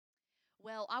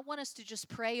Well, I want us to just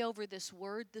pray over this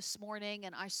word this morning,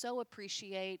 and I so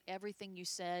appreciate everything you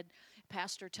said,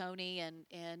 Pastor Tony,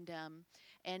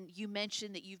 and you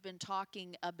mentioned that you've been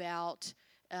talking about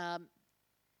um,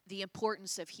 the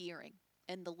importance of hearing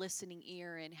and the listening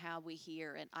ear and how we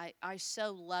hear, and I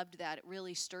so loved that. It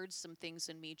really stirred some things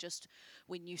in me just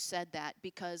when you said that,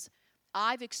 because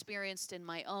I've experienced in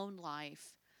my own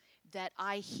life that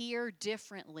I hear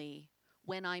differently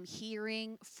when I'm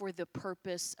hearing for the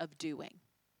purpose of doing.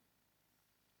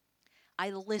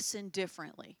 I listen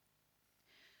differently.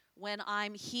 When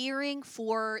I'm hearing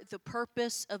for the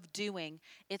purpose of doing,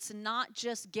 it's not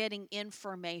just getting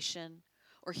information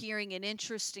or hearing an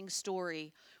interesting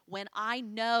story. When I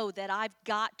know that I've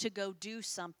got to go do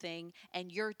something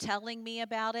and you're telling me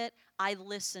about it, I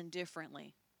listen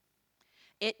differently.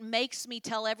 It makes me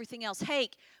tell everything else,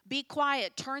 hey, be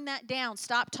quiet, turn that down,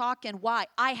 stop talking. Why?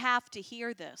 I have to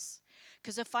hear this.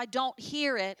 Because if I don't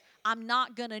hear it, I'm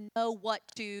not going to know what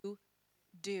to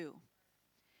do.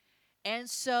 And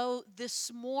so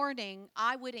this morning,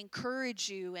 I would encourage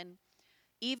you, and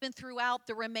even throughout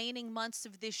the remaining months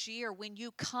of this year, when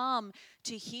you come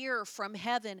to hear from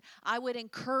heaven, I would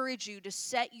encourage you to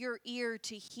set your ear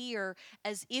to hear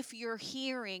as if you're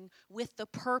hearing with the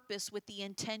purpose, with the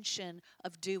intention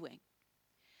of doing.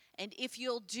 And if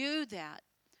you'll do that,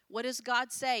 what does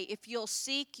God say? If you'll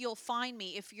seek, you'll find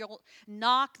me. If you'll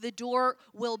knock, the door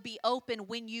will be open.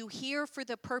 When you hear for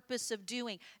the purpose of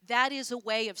doing, that is a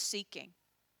way of seeking.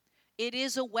 It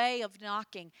is a way of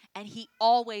knocking, and He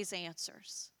always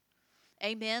answers.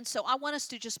 Amen. So I want us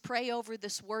to just pray over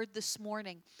this word this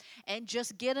morning and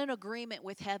just get an agreement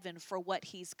with heaven for what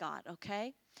He's got,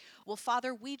 okay? Well,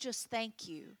 Father, we just thank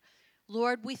you.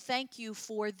 Lord, we thank you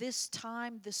for this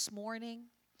time this morning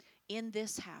in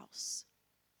this house.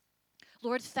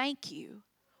 Lord, thank you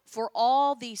for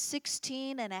all these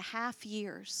 16 and a half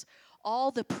years, all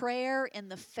the prayer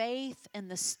and the faith and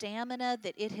the stamina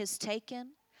that it has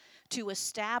taken to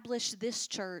establish this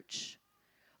church.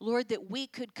 Lord, that we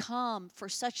could come for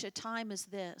such a time as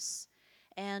this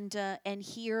and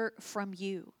hear from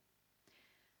you.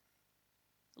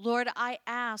 Lord, I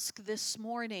ask this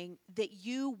morning that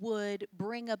you would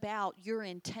bring about your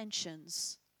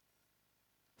intentions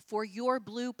for your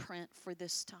blueprint for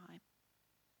this time.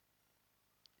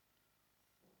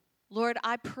 Lord,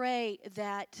 I pray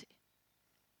that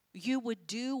you would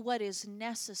do what is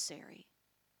necessary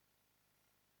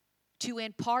to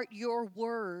impart your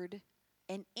word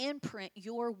and imprint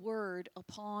your word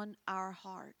upon our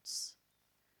hearts.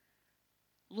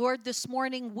 Lord, this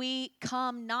morning we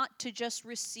come not to just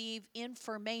receive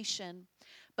information,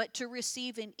 but to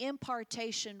receive an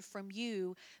impartation from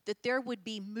you that there would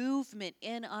be movement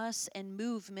in us and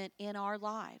movement in our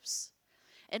lives.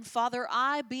 And Father,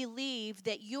 I believe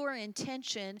that your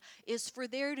intention is for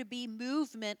there to be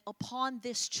movement upon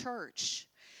this church,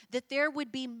 that there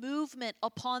would be movement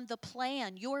upon the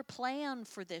plan, your plan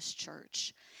for this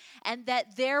church, and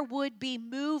that there would be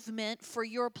movement for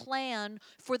your plan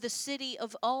for the city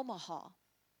of Omaha.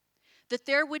 That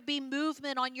there would be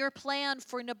movement on your plan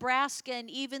for Nebraska and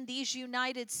even these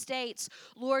United States.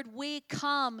 Lord, we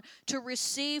come to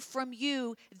receive from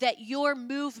you that your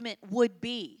movement would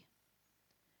be.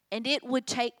 And it would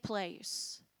take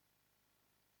place.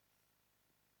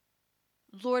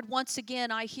 Lord, once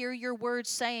again, I hear your word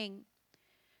saying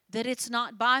that it's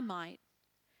not by might,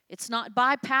 it's not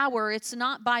by power, it's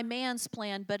not by man's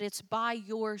plan, but it's by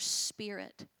your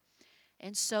Spirit.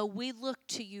 And so we look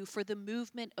to you for the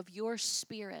movement of your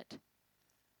Spirit,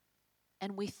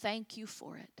 and we thank you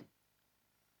for it.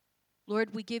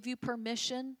 Lord, we give you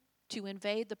permission to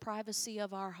invade the privacy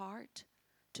of our heart,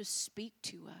 to speak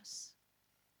to us.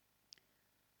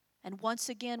 And once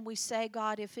again, we say,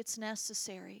 God, if it's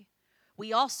necessary,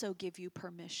 we also give you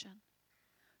permission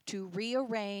to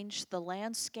rearrange the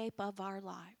landscape of our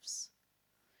lives,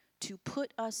 to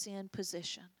put us in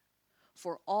position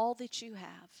for all that you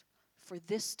have for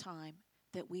this time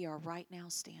that we are right now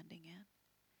standing in.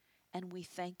 And we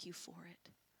thank you for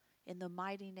it. In the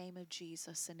mighty name of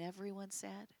Jesus. And everyone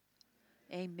said,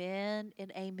 amen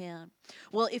and amen.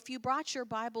 Well, if you brought your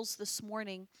Bibles this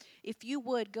morning, if you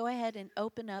would go ahead and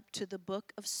open up to the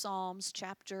book of Psalms,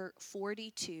 chapter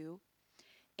 42,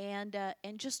 and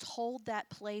just hold that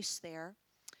place there.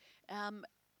 I'm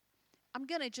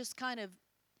going to just kind of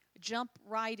jump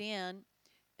right in,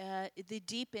 the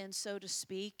deep end, so to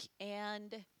speak,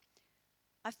 and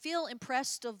I feel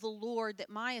impressed of the Lord that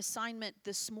my assignment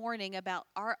this morning about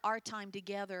our time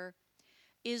together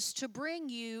is to bring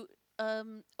you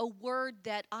a word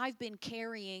that I've been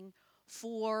carrying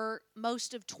for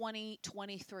most of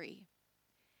 2023.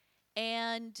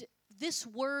 And this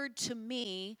word to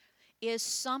me is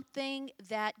something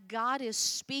that God is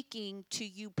speaking to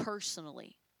you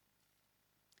personally.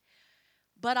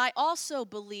 But I also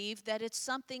believe that it's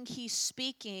something He's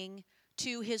speaking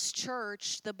to His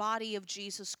church, the body of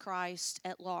Jesus Christ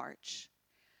at large.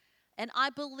 And I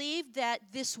believe that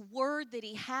this word that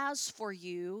He has for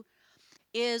you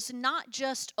is not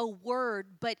just a word,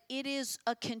 but it is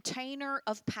a container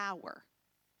of power,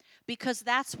 because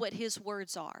that's what His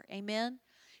words are. Amen?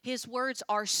 His words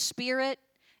are spirit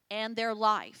and they're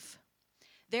life.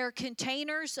 They're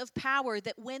containers of power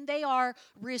that when they are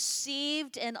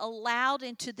received and allowed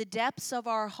into the depths of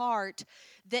our heart,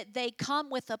 that they come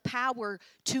with a power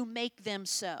to make them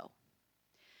so.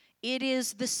 It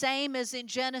is the same as in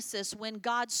Genesis when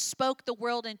God spoke the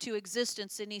world into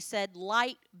existence and He said,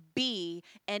 "Light be,"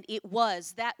 and it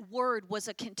was. That word was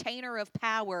a container of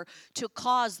power to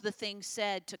cause the thing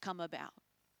said to come about.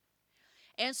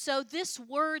 And so this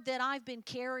word that I've been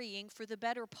carrying for the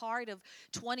better part of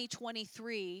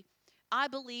 2023, I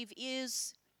believe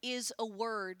is a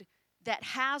word that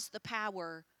has the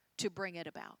power to bring it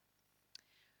about.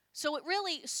 So it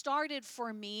really started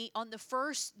for me on the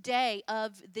first day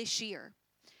of this year.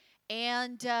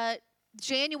 And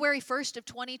January 1st of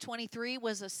 2023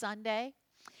 was a Sunday.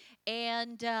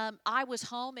 And I was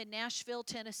home in Nashville,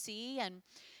 Tennessee,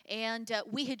 and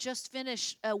we had just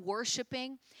finished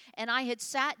worshiping, and I had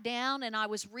sat down and I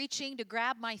was reaching to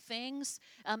grab my things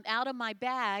out of my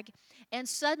bag, and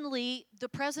suddenly the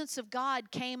presence of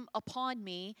God came upon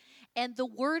me, and the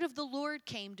word of the Lord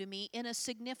came to me in a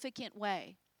significant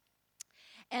way.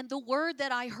 And the word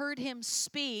that I heard Him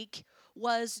speak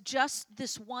was just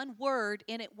this one word,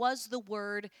 and it was the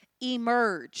word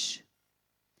emerge.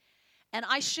 And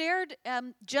I shared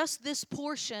just this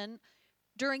portion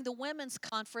during the women's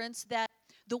conference, that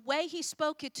the way He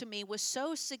spoke it to me was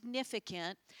so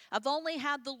significant. I've only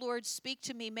had the Lord speak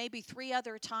to me maybe 3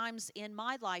 other times in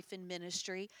my life in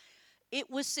ministry. It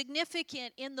was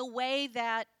significant in the way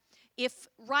that if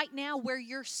right now where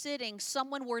you're sitting,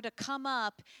 someone were to come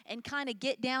up and kind of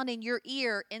get down in your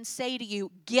ear and say to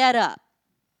you, "Get up."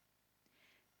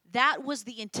 That was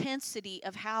the intensity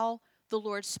of how the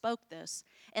Lord spoke this.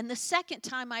 And the second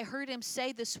time I heard Him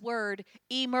say this word,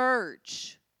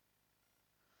 emerge.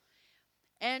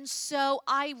 And so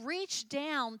I reached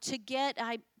down to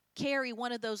I carry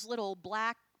one of those little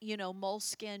black,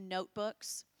 moleskin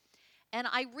notebooks. And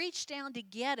I reached down to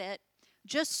get it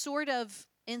just sort of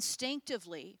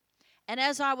instinctively. And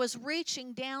as I was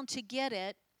reaching down to get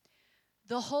it,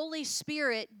 the Holy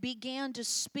Spirit began to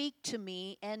speak to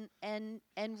me and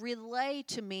relay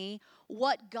to me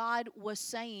what God was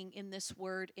saying in this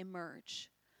word emerge.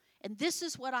 And this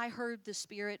is what I heard the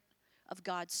Spirit of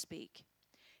God speak.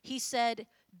 He said,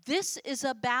 "This is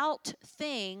about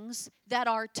things that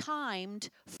are timed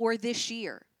for this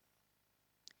year."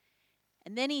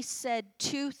 And then He said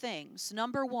 2 things.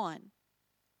 Number 1,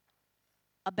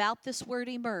 about this word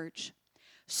emerge.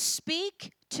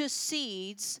 Speak to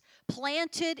seeds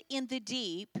planted in the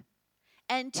deep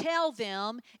and tell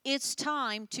them it's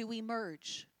time to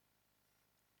emerge.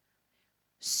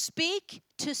 Speak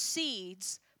to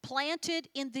seeds planted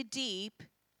in the deep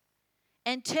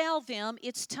and tell them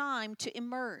it's time to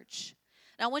emerge.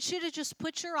 Now, I want you to just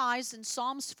put your eyes in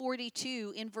Psalms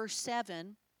 42 in verse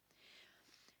 7.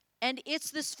 And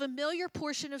it's this familiar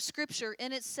portion of Scripture,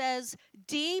 and it says,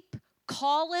 "Deep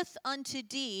calleth unto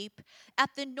deep,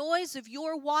 at the noise of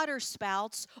your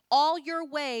waterspouts, all your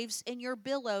waves and your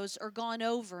billows are gone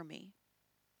over me."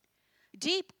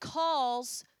 Deep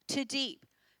calls to deep.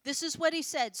 This is what He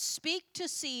said: speak to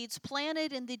seeds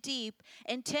planted in the deep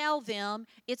and tell them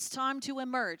it's time to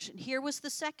emerge. And here was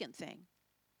the second thing.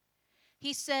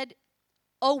 He said,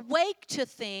 awake to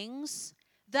things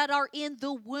that are in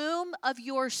the womb of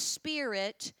your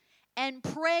spirit and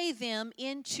pray them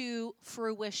into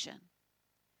fruition.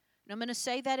 And I'm going to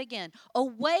say that again.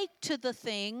 Awake to the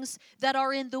things that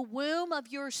are in the womb of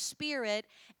your spirit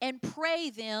and pray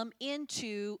them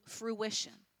into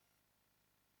fruition.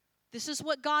 This is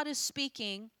what God is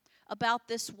speaking about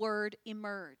this word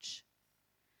emerge.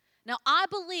 Now, I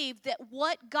believe that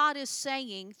what God is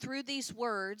saying through these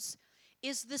words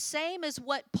is the same as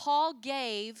what Paul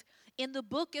gave in the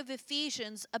book of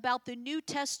Ephesians about the New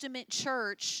Testament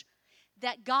church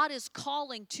that God is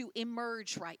calling to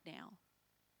emerge right now.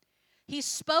 He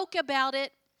spoke about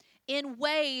it in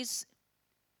ways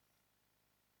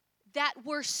that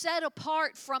were set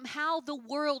apart from how the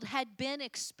world had been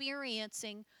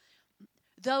experiencing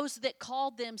those that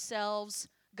called themselves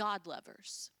God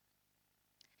lovers.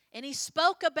 And he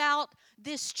spoke about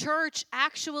this church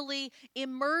actually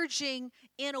emerging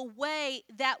in a way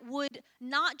that would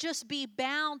not just be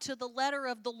bound to the letter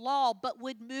of the law, but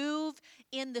would move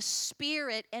in the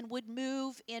Spirit and would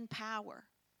move in power.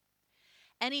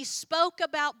 And he spoke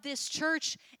about this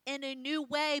church in a new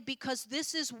way because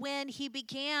this is when he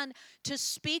began to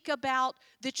speak about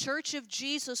the church of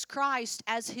Jesus Christ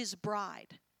as his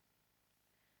bride.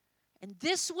 And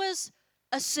this was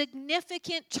a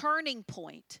significant turning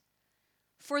point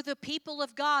for the people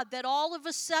of God, that all of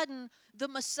a sudden the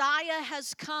Messiah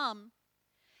has come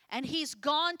and he's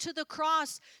gone to the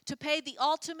cross to pay the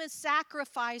ultimate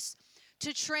sacrifice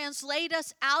to translate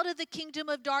us out of the kingdom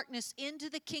of darkness into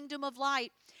the kingdom of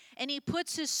light. And he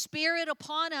puts his Spirit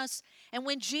upon us. And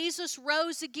when Jesus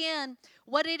rose again,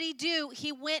 what did he do?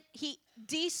 He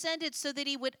descended so that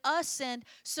he would ascend,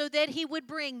 so that he would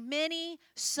bring many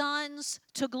sons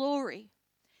to glory.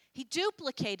 He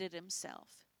duplicated himself.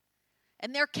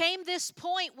 And there came this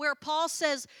point where Paul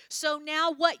says, so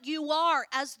now what you are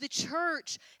as the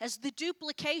church, as the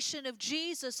duplication of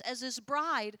Jesus as his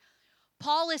bride,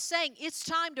 Paul is saying it's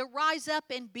time to rise up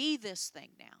and be this thing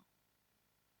now.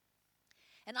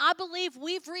 And I believe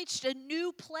we've reached a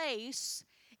new place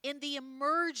in the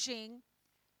emerging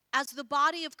as the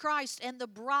body of Christ and the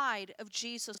bride of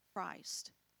Jesus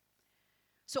Christ.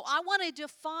 So I want to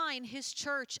define his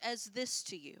church as this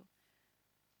to you.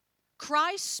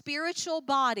 Christ's spiritual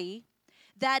body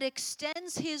that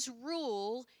extends his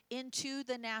rule into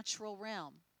the natural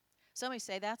realm. Somebody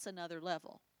say that's another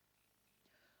level.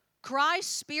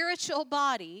 Christ's spiritual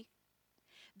body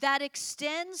that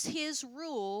extends his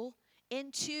rule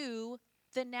into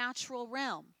the natural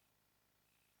realm.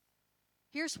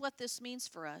 Here's what this means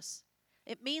for us.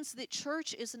 It means that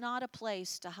church is not a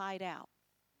place to hide out.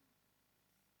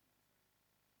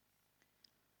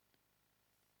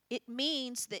 It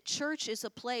means that church is a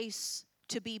place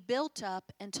to be built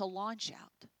up and to launch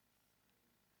out.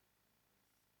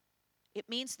 It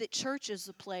means that church is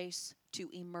a place to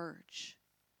emerge.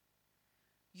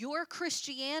 Your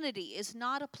Christianity is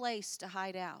not a place to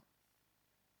hide out.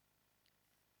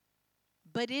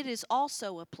 But it is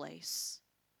also a place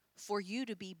for you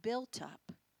to be built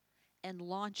up and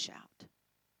launch out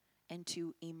and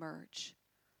to emerge.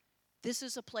 This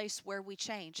is a place where we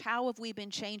change. How have we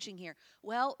been changing here?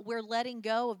 Well, we're letting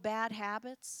go of bad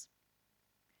habits.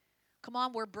 Come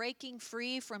on, we're breaking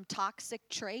free from toxic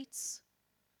traits.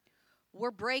 We're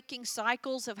breaking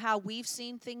cycles of how we've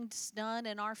seen things done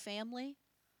in our family.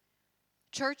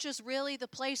 Church is really the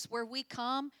place where we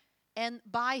come and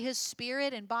by his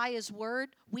Spirit and by his word,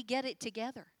 we get it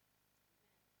together.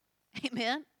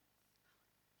 Amen.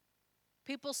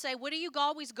 People say, what are you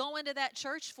always going to that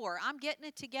church for? I'm getting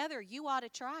it together. You ought to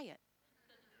try it.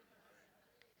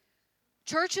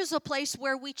 Church is a place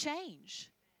where we change.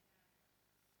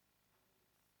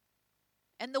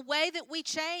 And the way that we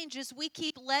change is we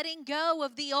keep letting go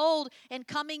of the old and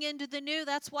coming into the new.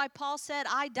 That's why Paul said,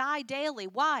 I die daily.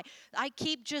 Why? I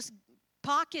keep just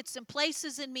pockets and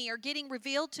places in me are getting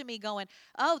revealed to me going,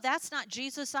 oh, that's not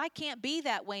Jesus. I can't be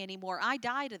that way anymore. I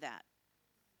die to that.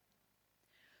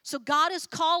 So God is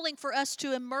calling for us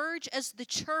to emerge as the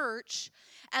church,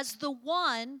 as the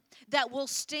one that will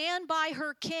stand by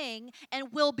her king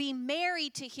and will be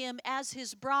married to him as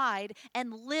his bride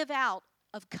and live out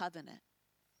of covenant.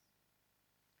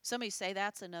 Somebody say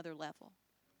that's another level.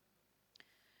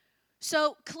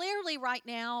 So clearly right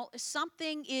now,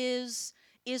 something is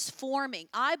forming.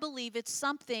 I believe it's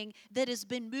something that has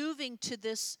been moving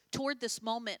toward this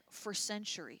moment for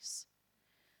centuries.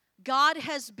 God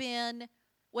has been,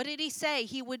 what did he say?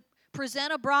 He would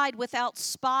present a bride without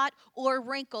spot or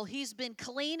wrinkle. He's been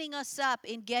cleaning us up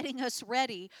and getting us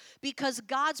ready because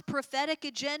God's prophetic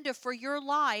agenda for your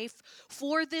life,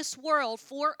 for this world,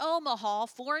 for Omaha,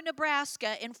 for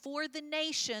Nebraska, and for the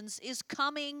nations is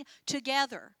coming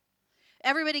together.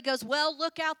 Everybody goes, well,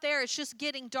 look out there. It's just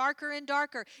getting darker and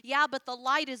darker. Yeah, but the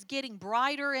light is getting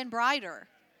brighter and brighter.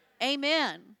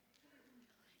 Amen.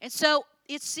 And so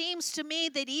it seems to me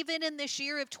that even in this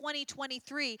year of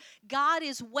 2023, God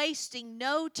is wasting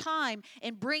no time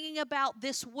in bringing about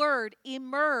this word,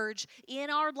 emerge, in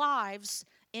our lives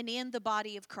and in the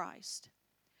body of Christ.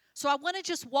 So I want to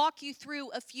just walk you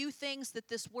through a few things that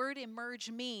this word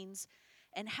emerge means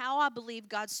and how I believe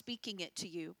God's speaking it to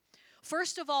you.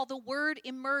 First of all, the word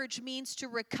emerge means to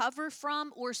recover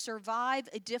from or survive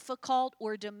a difficult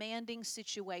or demanding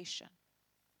situation.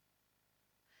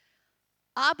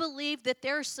 I believe that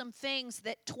there are some things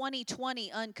that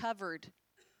 2020 uncovered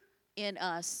in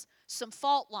us, some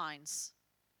fault lines,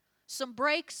 some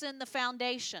breaks in the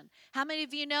foundation. How many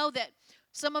of you know that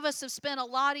Some of us have spent a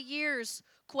lot of years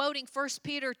quoting 1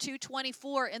 Peter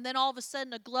 2:24, and then all of a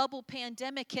sudden a global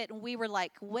pandemic hit, and we were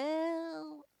like,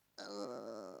 well,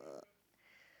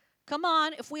 come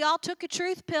on. If we all took a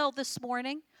truth pill this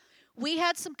morning, we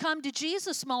had some come to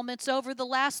Jesus moments over the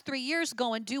last 3 years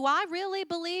going, do I really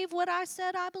believe what I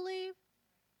said I believe?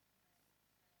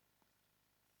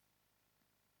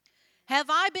 Have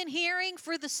I been hearing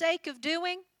for the sake of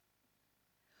doing?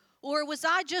 Or was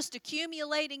I just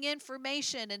accumulating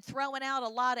information and throwing out a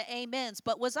lot of amens?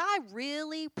 But was I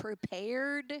really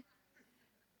prepared?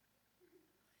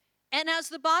 And as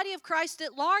the body of Christ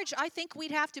at large, I think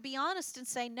we'd have to be honest and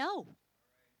say, no,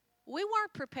 we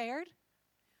weren't prepared.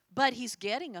 But He's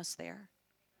getting us there.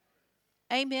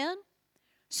 Amen?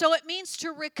 So it means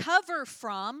to recover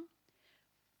from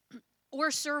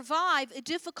or survive a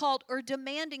difficult or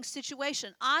demanding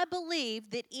situation. I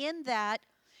believe that in that,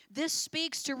 this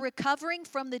speaks to recovering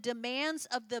from the demands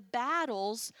of the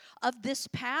battles of this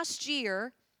past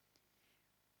year,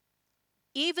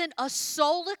 even a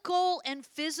soulical and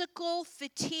physical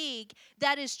fatigue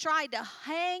that is tried to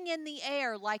hang in the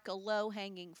air like a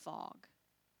low-hanging fog.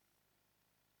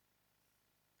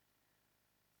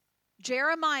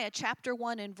 Jeremiah chapter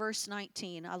 1 and verse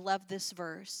 19. I love this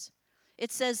verse.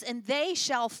 It says, and they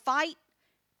shall fight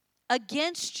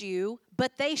against you,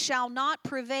 but they shall not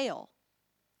prevail.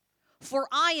 For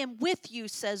I am with you,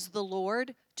 says the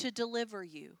Lord, to deliver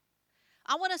you.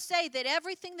 I want to say that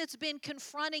everything that's been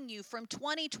confronting you from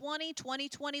 2020,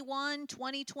 2021,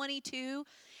 2022,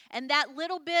 and that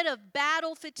little bit of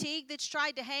battle fatigue that's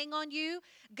tried to hang on you,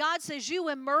 God says you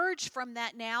emerge from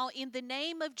that now in the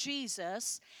name of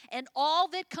Jesus, and all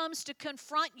that comes to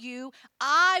confront you,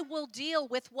 I will deal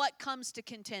with what comes to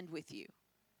contend with you.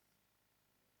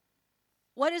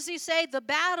 What does He say? The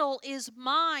battle is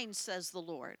mine, says the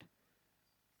Lord.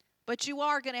 But you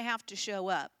are going to have to show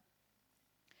up.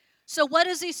 So what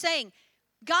is He saying?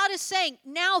 God is saying,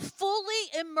 now fully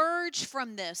emerge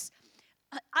from this.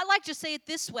 I like to say it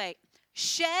this way.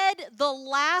 Shed the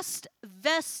last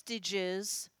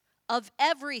vestiges of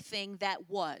everything that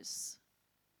was.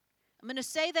 I'm going to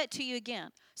say that to you again.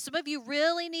 Some of you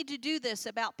really need to do this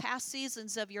about past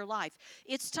seasons of your life.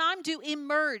 It's time to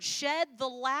emerge, shed the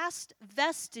last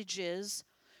vestiges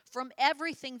from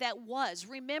everything that was.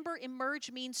 Remember, emerge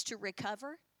means to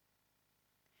recover.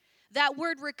 That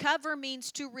word recover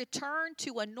means to return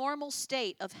to a normal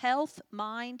state of health,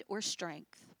 mind, or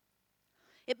strength.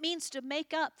 It means to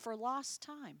make up for lost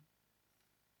time.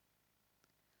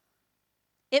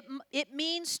 It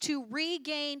means to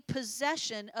regain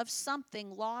possession of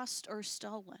something lost or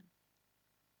stolen.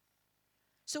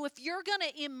 So if you're going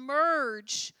to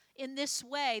emerge in this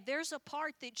way, there's a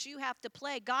part that you have to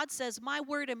play. God says, my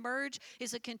word emerge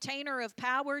is a container of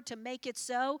power to make it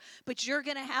so, but you're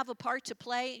going to have a part to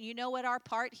play. And you know what our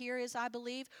part here is, I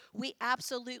believe? We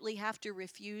absolutely have to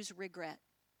refuse regret.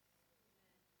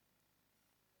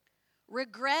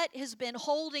 Regret has been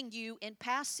holding you in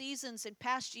past seasons and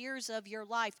past years of your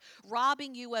life,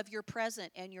 robbing you of your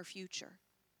present and your future.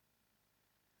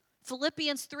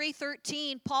 Philippians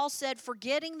 3:13, Paul said,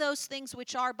 forgetting those things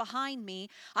which are behind me,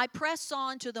 I press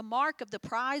on to the mark of the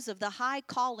prize of the high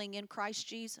calling in Christ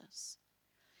Jesus.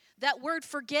 That word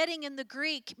forgetting in the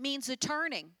Greek means a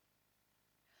turning.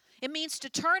 It means to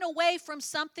turn away from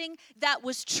something that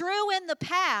was true in the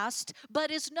past,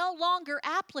 but is no longer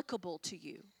applicable to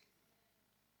you.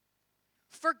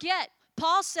 Forget.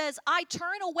 Paul says, I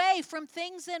turn away from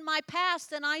things in my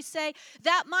past and I say,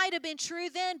 that might have been true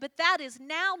then, but that is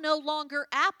now no longer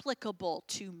applicable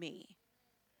to me.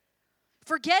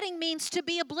 Forgetting means to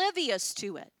be oblivious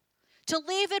to it, to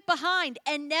leave it behind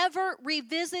and never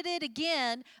revisit it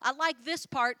again. I like this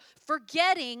part.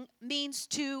 Forgetting means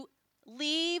to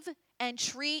leave and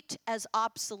treat as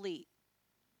obsolete.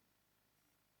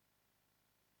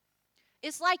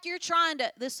 It's like you're trying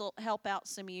to, this will help out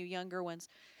some of you younger ones.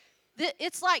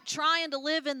 It's like trying to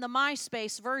live in the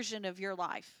MySpace version of your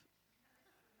life.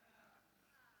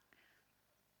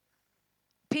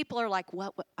 People are like,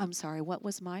 what? I'm sorry, what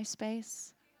was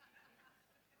MySpace?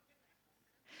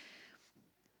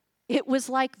 It was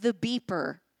like the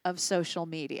beeper of social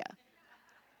media.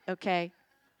 Okay?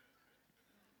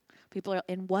 People are,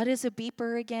 and what is a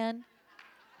beeper again?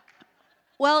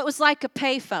 Well, it was like a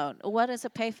payphone. What is a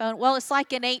payphone? Well, it's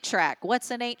like an 8-track. What's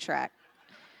an 8-track?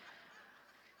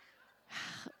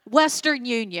 Western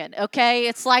Union, okay?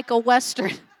 It's like a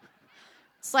Western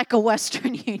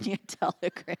Union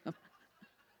telegram.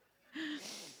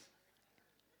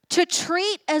 To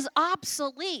treat as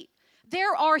obsolete.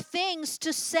 There are things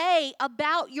to say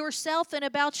about yourself and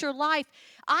about your life.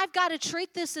 I've got to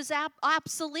treat this as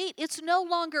obsolete. It's no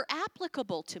longer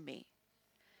applicable to me.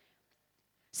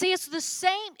 See,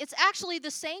 it's actually the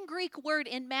same Greek word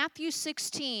in Matthew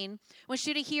 16. I want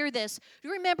you to hear this. Do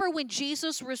you remember when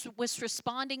Jesus was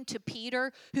responding to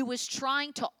Peter, who was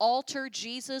trying to alter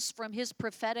Jesus from his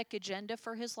prophetic agenda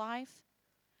for his life?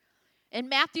 In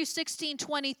Matthew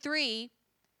 16:23,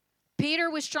 Peter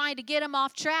was trying to get him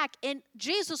off track, and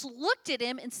Jesus looked at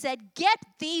him and said, "Get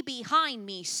thee behind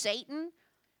me, Satan."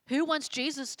 Who wants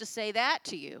Jesus to say that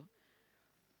to you?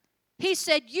 He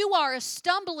said, "You are a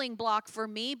stumbling block for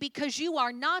me because you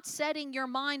are not setting your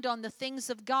mind on the things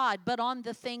of God, but on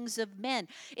the things of men."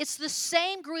 It's the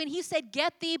same Greek. He said,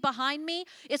 "Get thee behind me."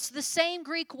 It's the same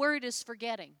Greek word as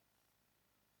forgetting.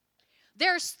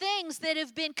 There's things that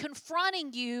have been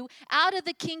confronting you out of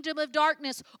the kingdom of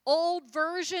darkness, old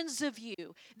versions of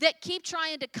you that keep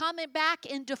trying to come back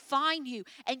and define you.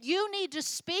 And you need to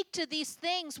speak to these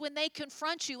things when they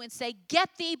confront you and say,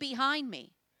 "Get thee behind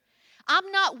me.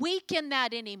 I'm not weak in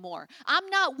that anymore. I'm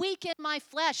not weak in my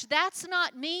flesh. That's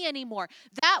not me anymore.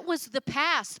 That was the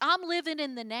past. I'm living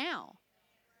in the now."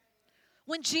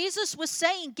 When Jesus was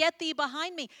saying, "Get thee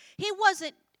behind me," he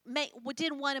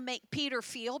didn't want to make Peter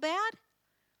feel bad.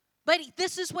 But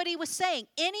this is what he was saying.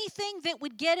 Anything that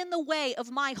would get in the way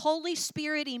of my Holy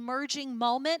Spirit emerging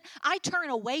moment, I turn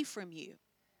away from you.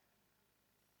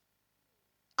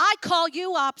 I call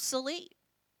you obsolete.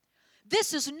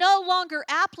 This is no longer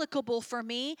applicable for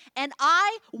me, and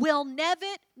I will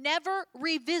never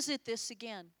revisit this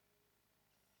again.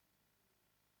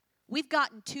 We've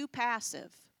gotten too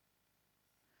passive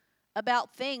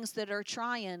about things that are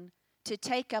trying to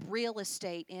take up real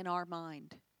estate in our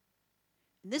mind.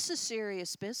 And this is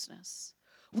serious business.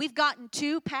 We've gotten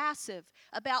too passive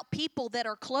about people that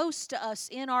are close to us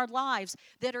in our lives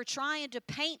that are trying to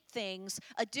paint things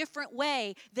a different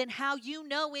way than how you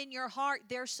know in your heart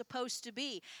they're supposed to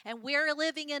be. And we're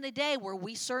living in a day where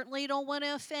we certainly don't want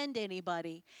to offend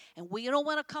anybody. And we don't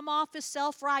want to come off as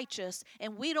self-righteous.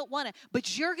 And we don't want to.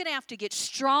 But you're going to have to get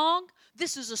strong.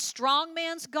 This is a strong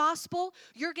man's gospel.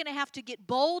 You're going to have to get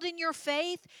bold in your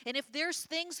faith. And if there's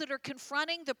things that are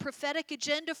confronting the prophetic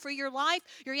agenda for your life,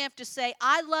 you're going to have to say,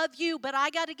 "I love you, but I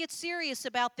got to get serious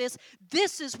about this.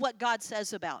 This is what God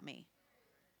says about me."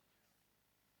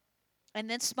 And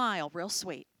then smile real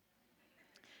sweet,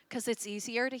 because it's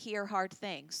easier to hear hard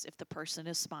things if the person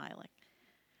is smiling.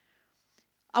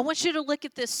 I want you to look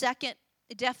at this second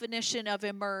definition of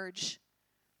emerge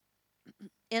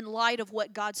in light of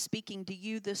what God's speaking to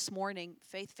you this morning,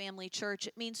 Faith Family Church.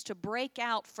 It means to break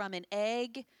out from an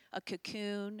egg, a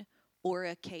cocoon, or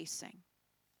a casing.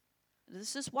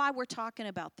 This is why we're talking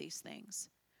about these things.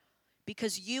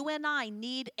 Because you and I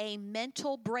need a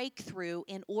mental breakthrough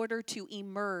in order to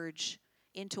emerge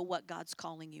into what God's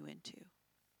calling you into.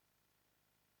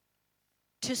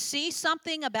 To see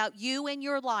something about you and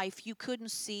your life you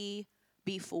couldn't see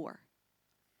before.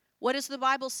 What does the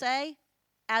Bible say?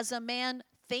 As a man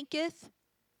thinketh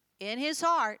in his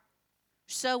heart,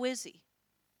 so is he.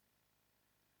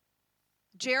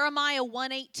 Jeremiah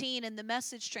 1:18 in the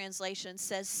Message translation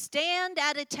says, "Stand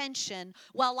at attention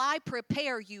while I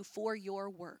prepare you for your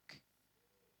work."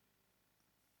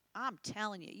 I'm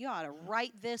telling you, you ought to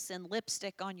write this in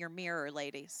lipstick on your mirror,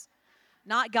 ladies.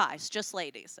 Not guys, just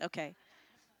ladies, okay?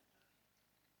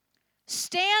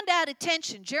 Stand at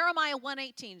attention. Jeremiah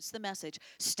 1:18 is the Message.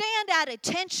 Stand at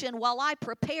attention while I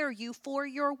prepare you for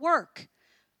your work.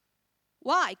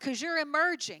 Why? Because you're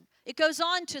emerging. It goes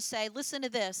on to say, listen to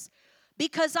this.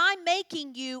 "Because I'm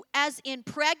making you as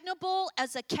impregnable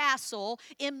as a castle,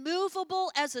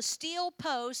 immovable as a steel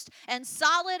post, and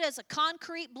solid as a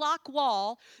concrete block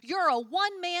wall. You're a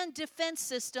one-man defense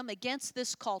system against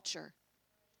this culture."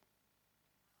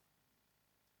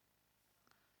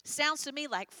 Sounds to me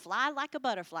like fly like a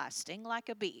butterfly, sting like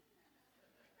a bee.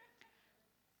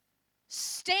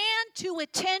 Stand to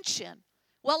attention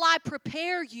while I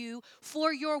prepare you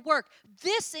for your work.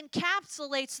 This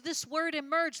encapsulates this word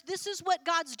emerge. This is what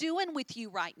God's doing with you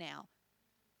right now.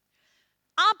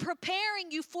 I'm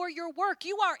preparing you for your work.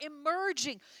 You are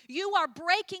emerging. You are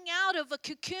breaking out of a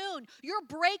cocoon. You're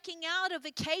breaking out of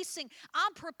a casing.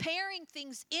 I'm preparing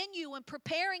things in you and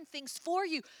preparing things for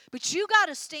you. But you got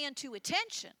to stand to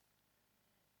attention.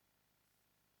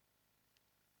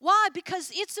 Why?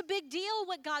 Because it's a big deal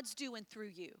what God's doing through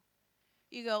you.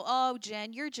 You go, "Oh,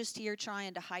 Jen, you're just here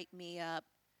trying to hype me up."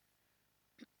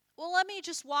 Well, let me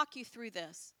just walk you through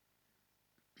this.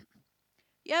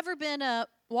 You ever been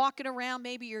walking around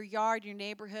maybe your yard, your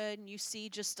neighborhood, and you see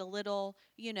just a little,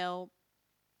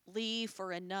 leaf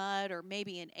or a nut or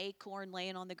maybe an acorn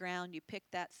laying on the ground? You pick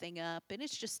that thing up, and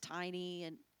it's just tiny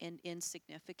and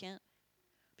insignificant.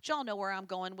 But y'all know where I'm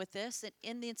going with this.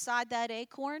 And inside that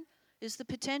acorn is the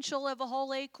potential of a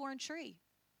whole acorn tree.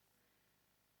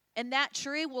 And that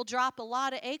tree will drop a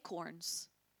lot of acorns.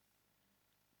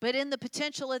 But in the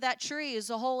potential of that tree is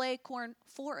a whole acorn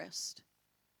forest.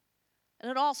 And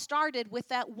it all started with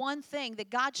that one thing that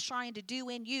God's trying to do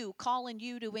in you, calling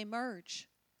you to emerge.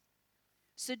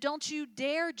 So don't you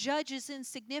dare judge as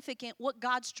insignificant what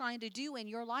God's trying to do in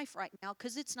your life right now,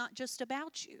 because it's not just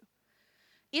about you.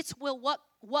 It's what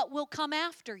will come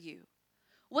after you.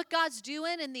 What God's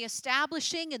doing in the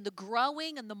establishing and the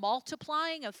growing and the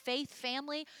multiplying of Faith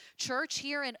Family Church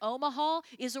here in Omaha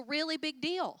is a really big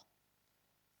deal.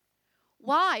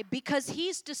 Why? Because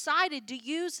He's decided to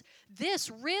use this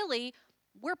really.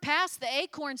 We're past the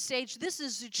acorn stage. This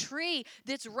is a tree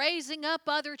that's raising up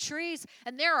other trees.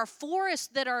 And there are forests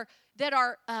that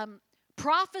are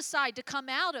prophesied to come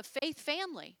out of Faith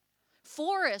Family.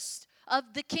 Forests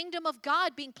of the kingdom of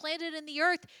God being planted in the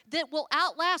earth that will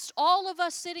outlast all of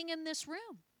us sitting in this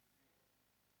room.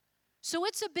 So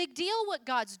it's a big deal what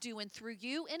God's doing through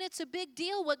you, and it's a big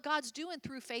deal what God's doing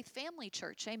through Faith Family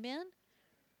Church. Amen?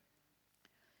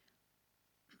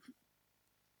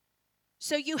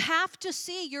 So you have to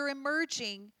see your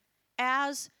emerging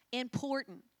as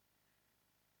important.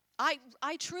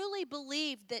 I truly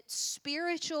believe that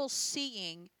spiritual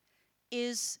seeing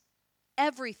is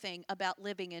everything about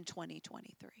living in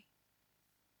 2023.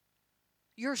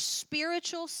 Your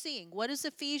spiritual seeing. What does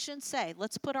Ephesians say?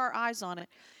 Let's put our eyes on it.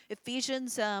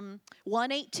 Ephesians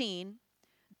 1:18.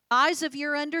 Eyes of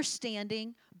your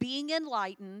understanding being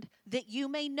enlightened, that you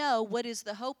may know what is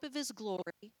the hope of His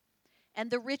glory and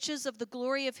the riches of the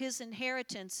glory of His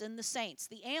inheritance in the saints.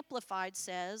 The Amplified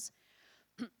says,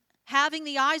 having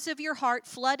the eyes of your heart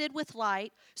flooded with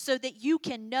light, so that you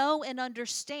can know and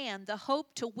understand the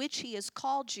hope to which He has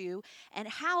called you, and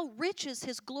how rich is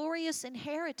His glorious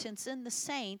inheritance in the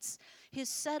saints, His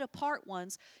set apart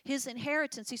ones, His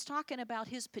inheritance. He's talking about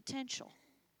His potential.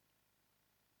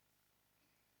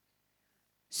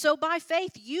 So by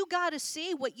faith, you got to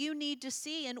see what you need to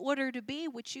see in order to be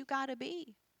what you got to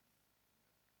be.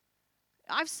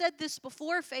 I've said this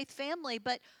before, Faith Family,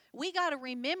 but we got to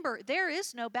remember there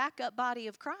is no backup body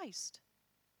of Christ.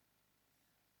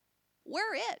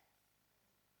 We're it.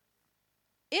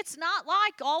 It's not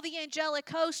like all the angelic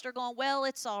hosts are going, well,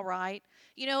 it's all right.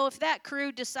 You know, if that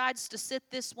crew decides to sit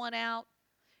this one out,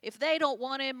 if they don't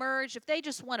want to emerge, if they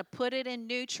just want to put it in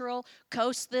neutral,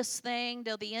 coast this thing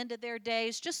till the end of their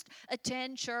days, just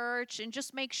attend church and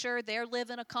just make sure they're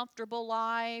living a comfortable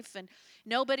life and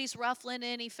nobody's ruffling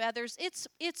any feathers.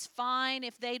 It's fine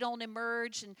if they don't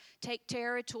emerge and take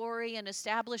territory and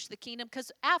establish the kingdom,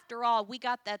 because after all, we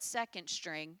got that second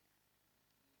string.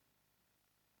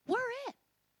 We're it.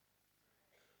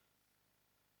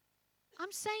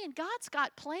 I'm saying God's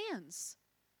got plans.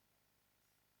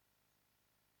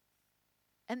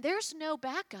 And there's no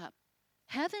backup.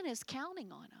 Heaven is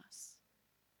counting on us.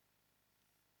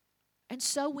 And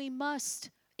so we must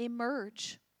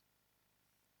emerge.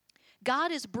 God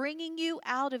is bringing you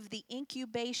out of the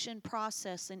incubation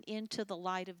process and into the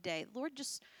light of day. The Lord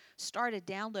just started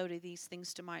downloading these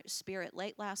things to my spirit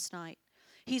late last night.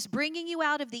 He's bringing you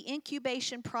out of the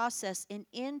incubation process and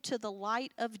into the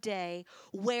light of day,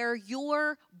 where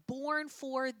your born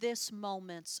for this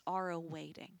moments are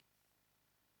awaiting.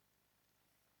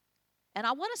 And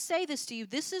I want to say this to you.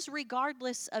 This is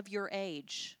regardless of your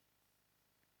age.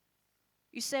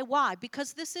 You say, why?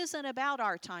 Because this isn't about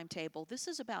our timetable. This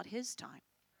is about His time.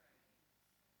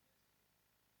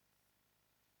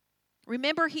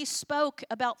 Remember, He spoke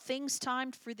about things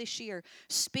timed for this year.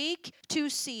 Speak to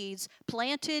seeds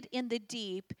planted in the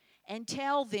deep and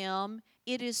tell them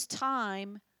it is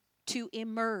time to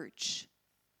emerge.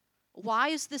 Why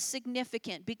is this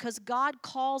significant? Because God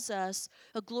calls us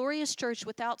a glorious church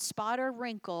without spot or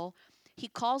wrinkle. He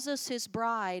calls us His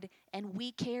bride, and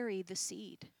we carry the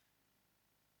seed.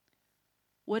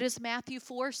 What does Matthew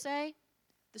 4 say?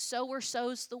 The sower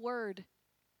sows the word.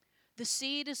 The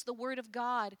seed is the word of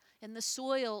God, and the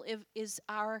soil is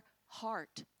our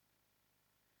heart.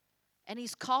 And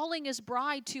He's calling His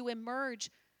bride to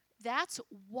emerge. That's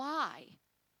why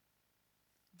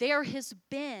there has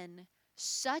been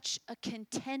such a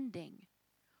contending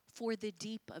for the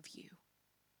deep of you.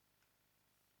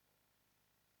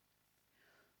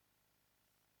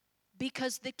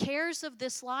 Because the cares of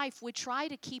this life would try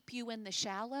to keep you in the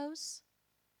shallows,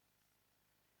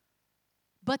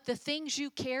 but the things you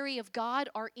carry of God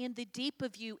are in the deep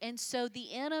of you, and so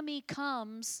the enemy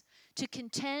comes to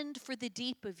contend for the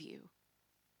deep of you.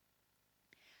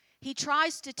 He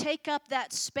tries to take up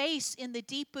that space in the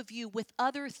deep of you with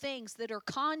other things that are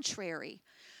contrary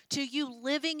to you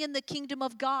living in the kingdom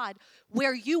of God,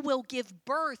 where you will give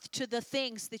birth to the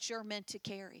things that you're meant to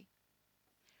carry.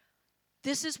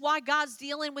 This is why God's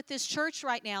dealing with this church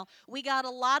right now. We got a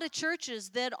lot of churches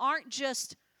that aren't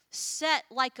just set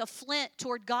like a flint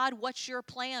toward God, what's your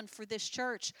plan for this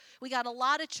church? We got a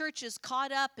lot of churches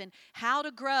caught up in how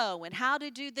to grow and how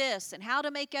to do this and how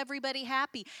to make everybody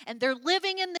happy. And they're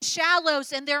living in the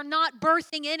shallows and they're not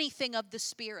birthing anything of the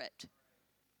Spirit.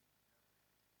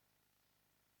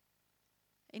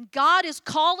 And God is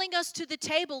calling us to the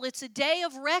table. It's a day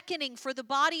of reckoning for the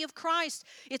body of Christ.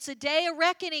 It's a day of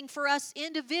reckoning for us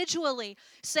individually,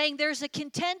 saying there's a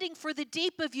contending for the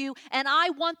deep of you, and I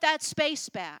want that space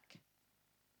back.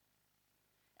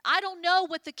 I don't know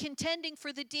what the contending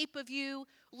for the deep of you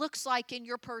looks like in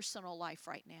your personal life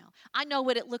right now. I know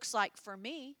what it looks like for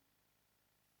me.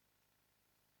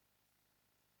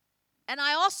 And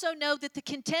I also know that the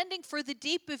contending for the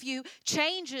deep of you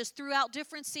changes throughout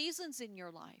different seasons in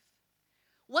your life.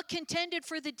 What contended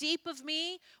for the deep of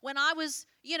me when I was,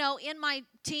 in my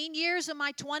teen years and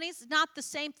my 20s, not the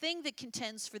same thing that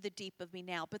contends for the deep of me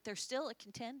now, but there's still a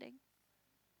contending.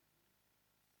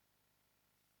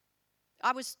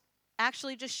 I was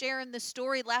actually just sharing this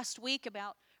story last week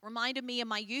reminded me of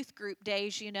my youth group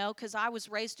days, because I was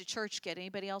raised a church kid.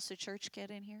 Anybody else a church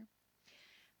kid in here?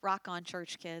 Rock on,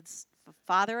 church kids.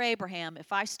 Father Abraham,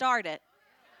 if I start it,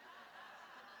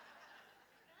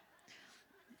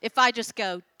 if I just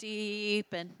go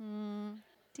deep and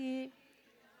deep.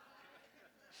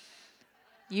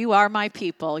 You are my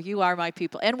people. You are my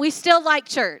people. And we still like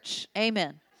church.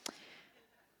 Amen.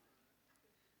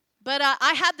 But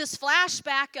I had this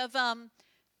flashback of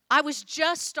I was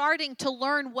just starting to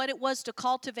learn what it was to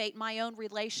cultivate my own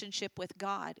relationship with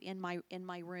God in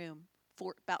my room.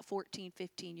 About 14,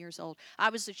 15 years old. I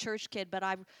was a church kid, but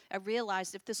I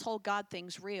realized if this whole God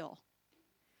thing's real,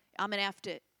 I'm going to have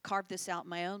to carve this out in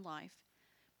my own life.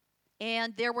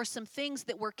 And there were some things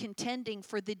that were contending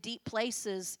for the deep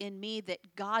places in me that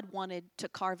God wanted to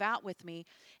carve out with me.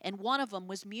 And one of them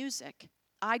was music.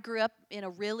 I grew up in a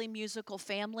really musical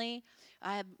family.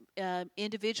 I have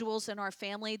individuals in our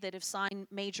family that have signed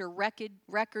major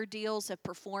record deals, have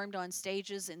performed on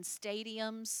stages in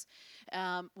stadiums.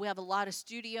 We have a lot of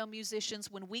studio musicians.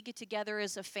 When we get together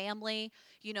as a family,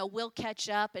 we'll catch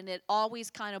up, and it always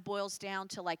kind of boils down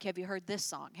to like, have you heard this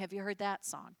song? Have you heard that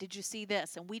song? Did you see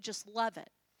this? And we just love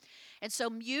it. And so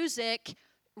music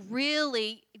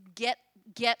really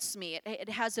gets me. It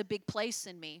has a big place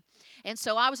in me. And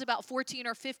so I was about 14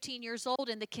 or 15 years old,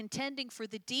 and the contending for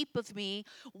the deep of me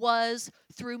was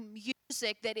through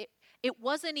music that it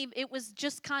wasn't even, it was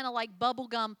just kind of like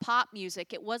bubblegum pop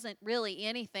music. It wasn't really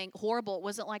anything horrible. It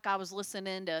wasn't like I was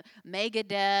listening to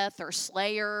Megadeth or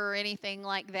Slayer or anything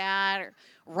like that, or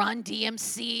Run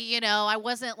DMC. I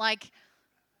wasn't like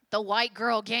the white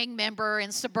girl gang member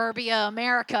in suburbia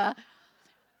America.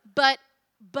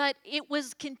 But it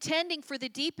was contending for the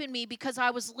deep in me because I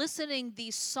was listening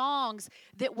these songs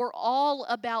that were all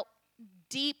about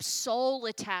deep soul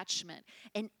attachment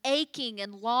and aching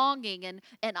and longing and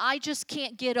I just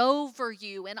can't get over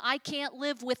you and I can't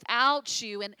live without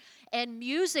you. And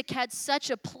music had such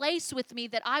a place with me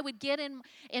that I would get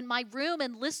in my room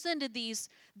and listen to these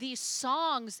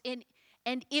songs,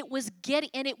 and it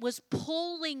was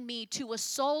pulling me to a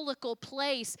soulical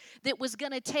place that was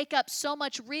going to take up so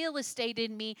much real estate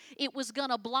in me, it was going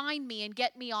to blind me and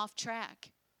get me off track.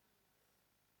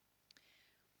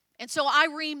 And so I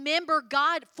remember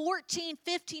God, 14,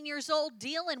 15 years old,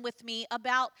 dealing with me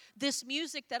about this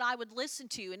music that I would listen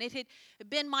to. And it had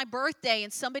been my birthday,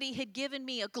 and somebody had given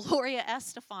me a Gloria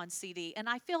Estefan CD. And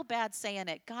I feel bad saying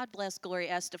it. God bless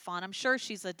Gloria Estefan. I'm sure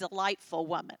she's a delightful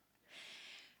woman.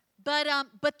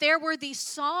 But there were these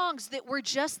songs that were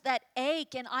just that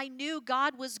ache, and I knew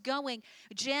God was going,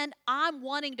 Jen, I'm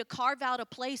wanting to carve out a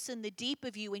place in the deep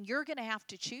of you, and you're going to have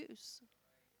to choose.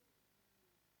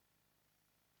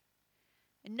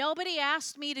 And nobody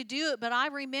asked me to do it, but I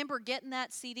remember getting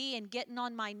that CD and getting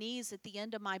on my knees at the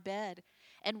end of my bed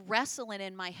and wrestling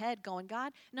in my head going,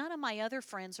 God, none of my other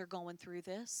friends are going through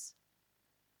this.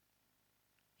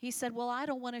 He said, well, I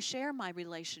don't want to share my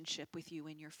relationship with you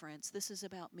and your friends. This is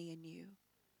about me and you.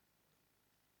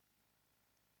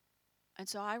 And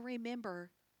so I remember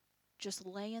just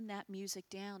laying that music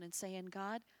down and saying,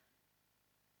 God,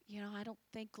 I don't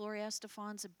think Gloria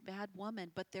Estefan's a bad woman,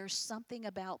 but there's something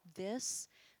about this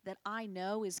that I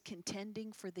know is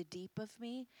contending for the deep of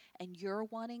me, and you're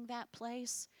wanting that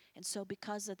place. And so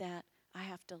because of that, I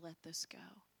have to let this go.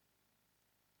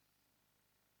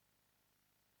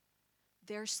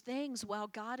 There's things while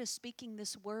God is speaking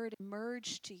this word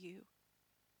emerge to you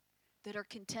that are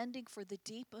contending for the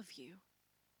deep of you.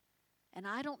 And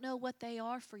I don't know what they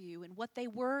are for you, and what they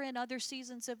were in other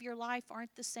seasons of your life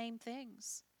aren't the same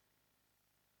things.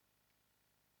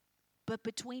 But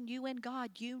between you and God,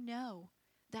 you know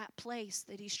that place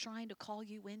that He's trying to call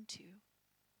you into,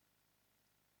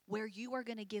 where you are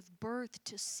going to give birth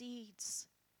to seeds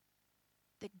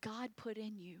that God put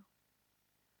in you,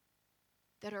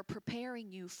 that are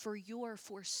preparing you for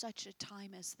such a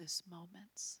time as this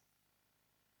moment.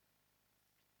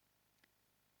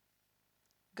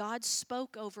 God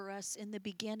spoke over us in the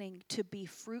beginning to be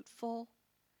fruitful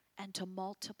and to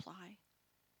multiply.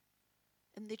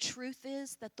 And the truth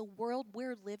is that the world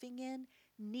we're living in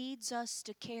needs us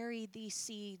to carry these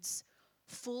seeds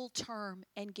full term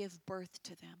and give birth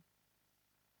to them.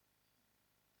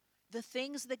 The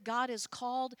things that God has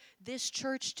called this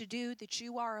church to do that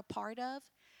you are a part of,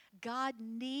 God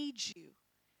needs you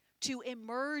to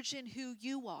emerge in who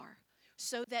you are,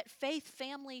 so that Faith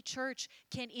Family Church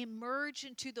can emerge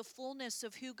into the fullness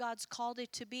of who God's called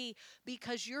it to be,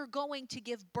 because you're going to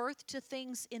give birth to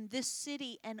things in this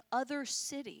city and other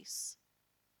cities.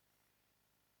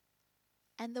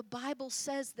 And the Bible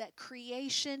says that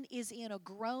creation is in a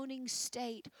groaning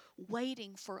state,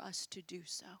 waiting for us to do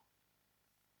so.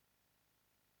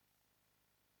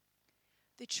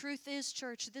 The truth is,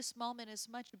 church, this moment is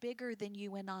much bigger than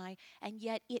you and I, and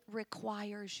yet it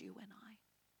requires you and I.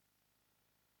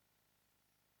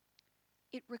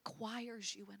 It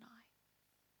requires you and I.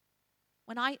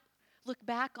 When I look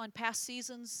back on past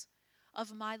seasons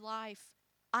of my life,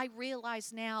 I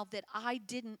realize now that I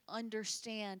didn't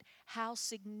understand how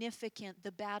significant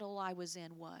the battle I was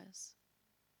in was.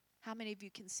 How many of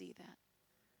you can see that?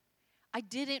 I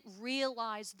didn't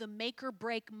realize the make or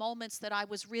break moments that I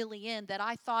was really in, that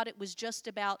I thought it was just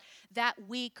about that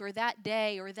week or that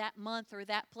day or that month or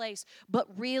that place. But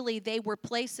really, they were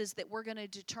places that were going to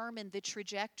determine the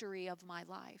trajectory of my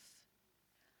life.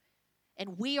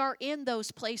 And we are in those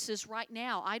places right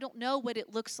now. I don't know what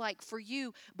it looks like for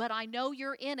you, but I know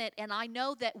you're in it, and I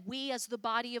know that we as the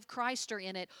body of Christ are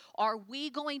in it. Are we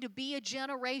going to be a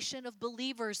generation of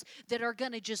believers that are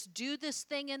going to just do this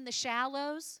thing in the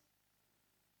shallows?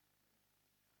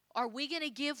 Are we going to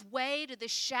give way to the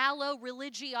shallow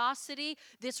religiosity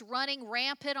that's running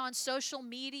rampant on social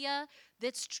media,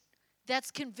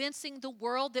 that's convincing the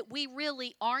world that we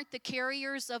really aren't the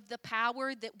carriers of the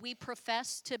power that we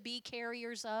profess to be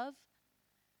carriers of?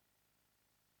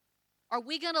 Are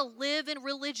we going to live in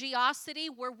religiosity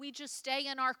where we just stay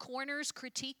in our corners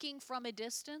critiquing from a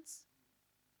distance?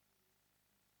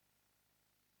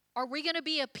 Are we going to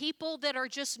be a people that are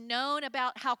just known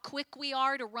about how quick we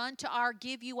are to run to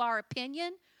give you our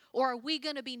opinion? Or are we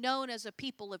going to be known as a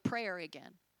people of prayer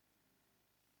again?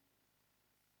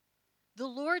 The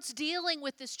Lord's dealing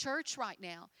with this church right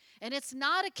now. And it's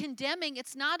not a condemning,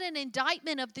 it's not an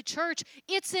indictment of the church.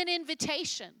 It's an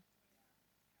invitation.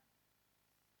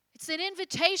 It's an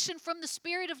invitation from the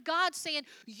Spirit of God saying,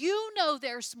 you know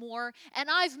there's more, and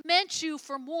I've meant you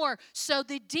for more. So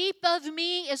the deep of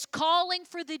me is calling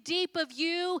for the deep of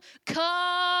you.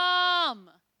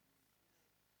 Come.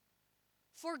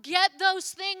 Forget those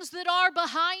things that are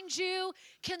behind you.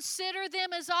 Consider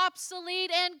them as obsolete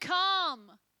and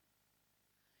come.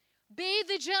 Be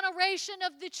the generation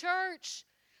of the church,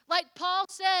 like Paul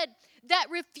said, that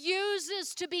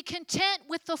refuses to be content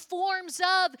with the forms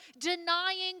of,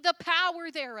 denying the power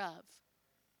thereof.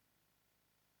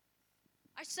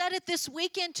 I said it this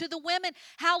weekend to the women.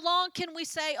 How long can we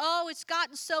say, oh, it's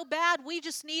gotten so bad, we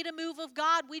just need a move of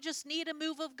God, we just need a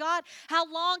move of God? How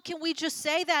long can we just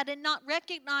say that and not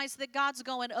recognize that God's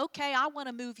going, okay, I want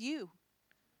to move you.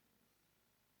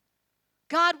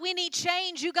 God, we need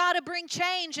change. You got to bring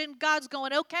change. And God's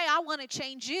going, okay, I want to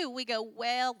change you. We go,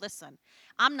 well, listen,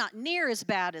 I'm not near as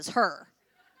bad as her.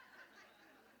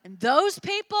 And those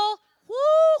people,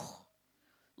 whoo,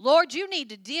 Lord, you need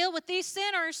to deal with these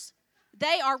sinners.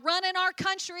 They are running our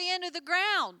country into the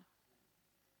ground.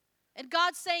 And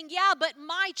God's saying, yeah, but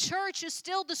my church is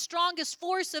still the strongest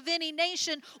force of any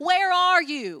nation. Where are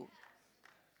you?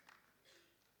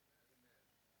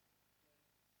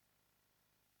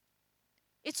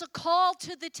 It's a call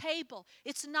to the table.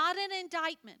 It's not an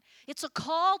indictment. It's a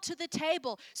call to the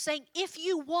table saying, if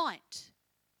you want,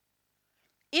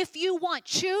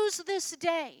 choose this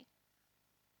day.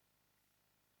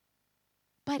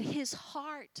 But His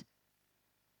heart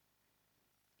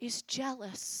is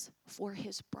jealous for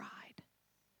His bride.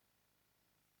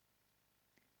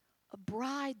 A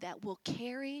bride that will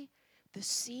carry the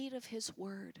seed of His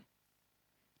word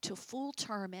to full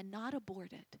term and not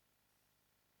abort it,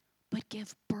 but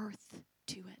give birth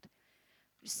to it.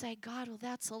 You say, God, well,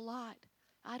 that's a lot.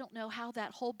 I don't know how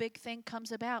that whole big thing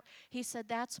comes about. He said,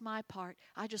 that's my part.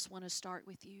 I just want to start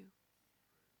with you.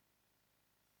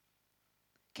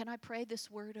 Can I pray this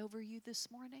word over you this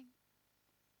morning?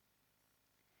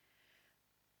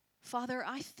 Father,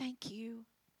 I thank you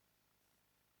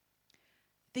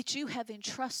that you have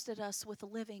entrusted us with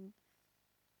living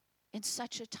in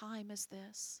such a time as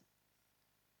this.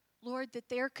 Lord, that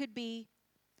there could be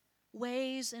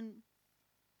ways and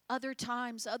other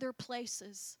times, other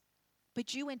places,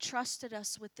 but you entrusted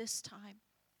us with this time.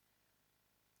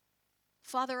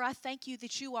 Father, I thank you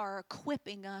that you are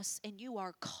equipping us and you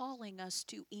are calling us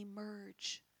to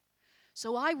emerge.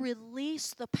 So I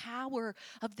release the power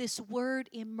of this word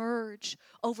emerge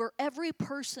over every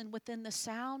person within the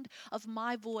sound of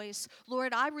my voice.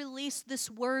 Lord, I release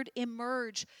this word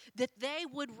emerge, that they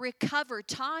would recover.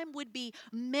 Time would be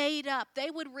made up. They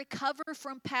would recover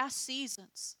from past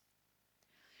seasons.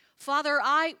 Father,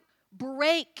 I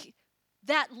break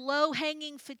that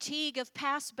low-hanging fatigue of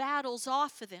past battles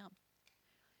off of them.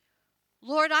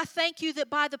 Lord, I thank you that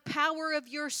by the power of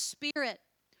your Spirit,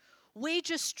 we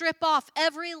just strip off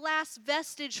every last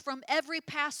vestige from every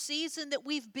past season that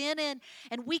we've been in,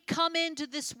 and we come into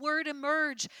this word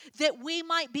emerge, that we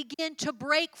might begin to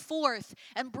break forth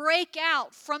and break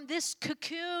out from this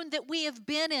cocoon that we have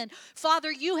been in.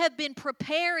 Father, you have been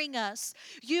preparing us.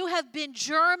 You have been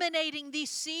germinating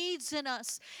these seeds in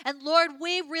us. And Lord,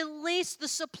 we release the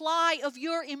supply of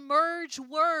your emerge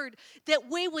word, that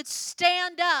we would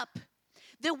stand up,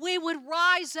 that we would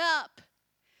rise up,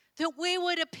 that we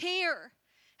would appear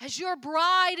as your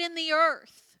bride in the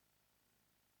earth.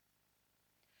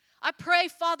 I pray,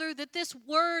 Father, that this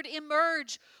word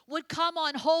emerge would come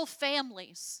on whole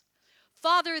families.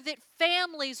 Father, that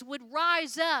families would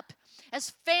rise up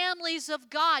as families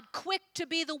of God, quick to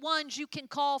be the ones you can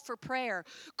call for prayer,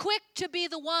 quick to be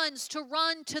the ones to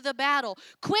run to the battle,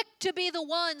 quick to be the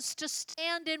ones to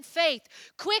stand in faith,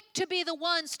 quick to be the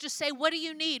ones to say, what do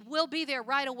you need? We'll be there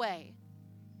right away.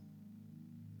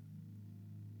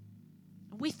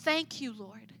 We thank you,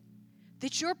 Lord,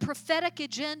 that your prophetic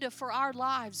agenda for our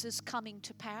lives is coming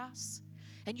to pass.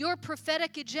 And your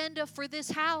prophetic agenda for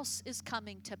this house is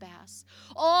coming to pass.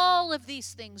 All of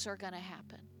these things are going to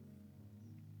happen.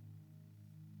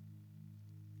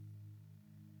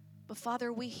 But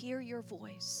Father, we hear your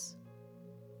voice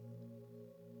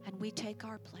and we take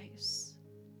our place.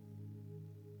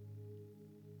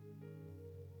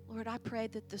 Lord, I pray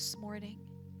that this morning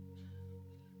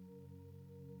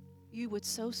you would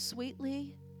so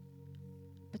sweetly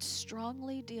but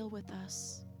strongly deal with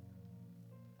us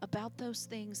about those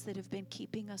things that have been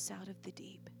keeping us out of the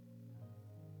deep.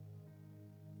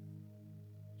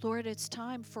 Lord, it's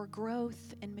time for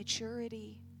growth and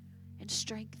maturity and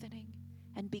strengthening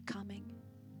and becoming.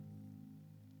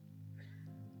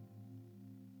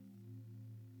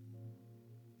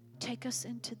 Take us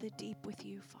into the deep with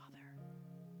you, Father.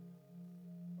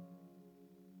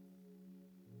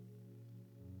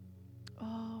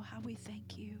 Oh, how we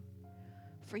thank you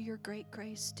for your great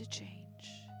grace to change.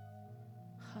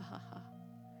 Ha ha ha.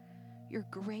 Your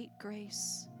great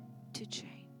grace to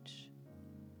change.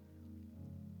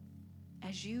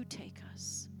 As you take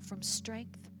us from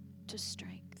strength to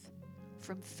strength,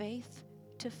 from faith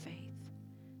to faith,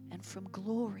 and from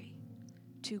glory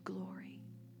to glory.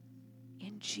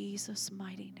 In Jesus'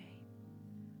 mighty name.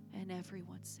 And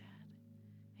everyone said,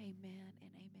 amen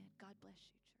and amen. God bless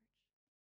you, church.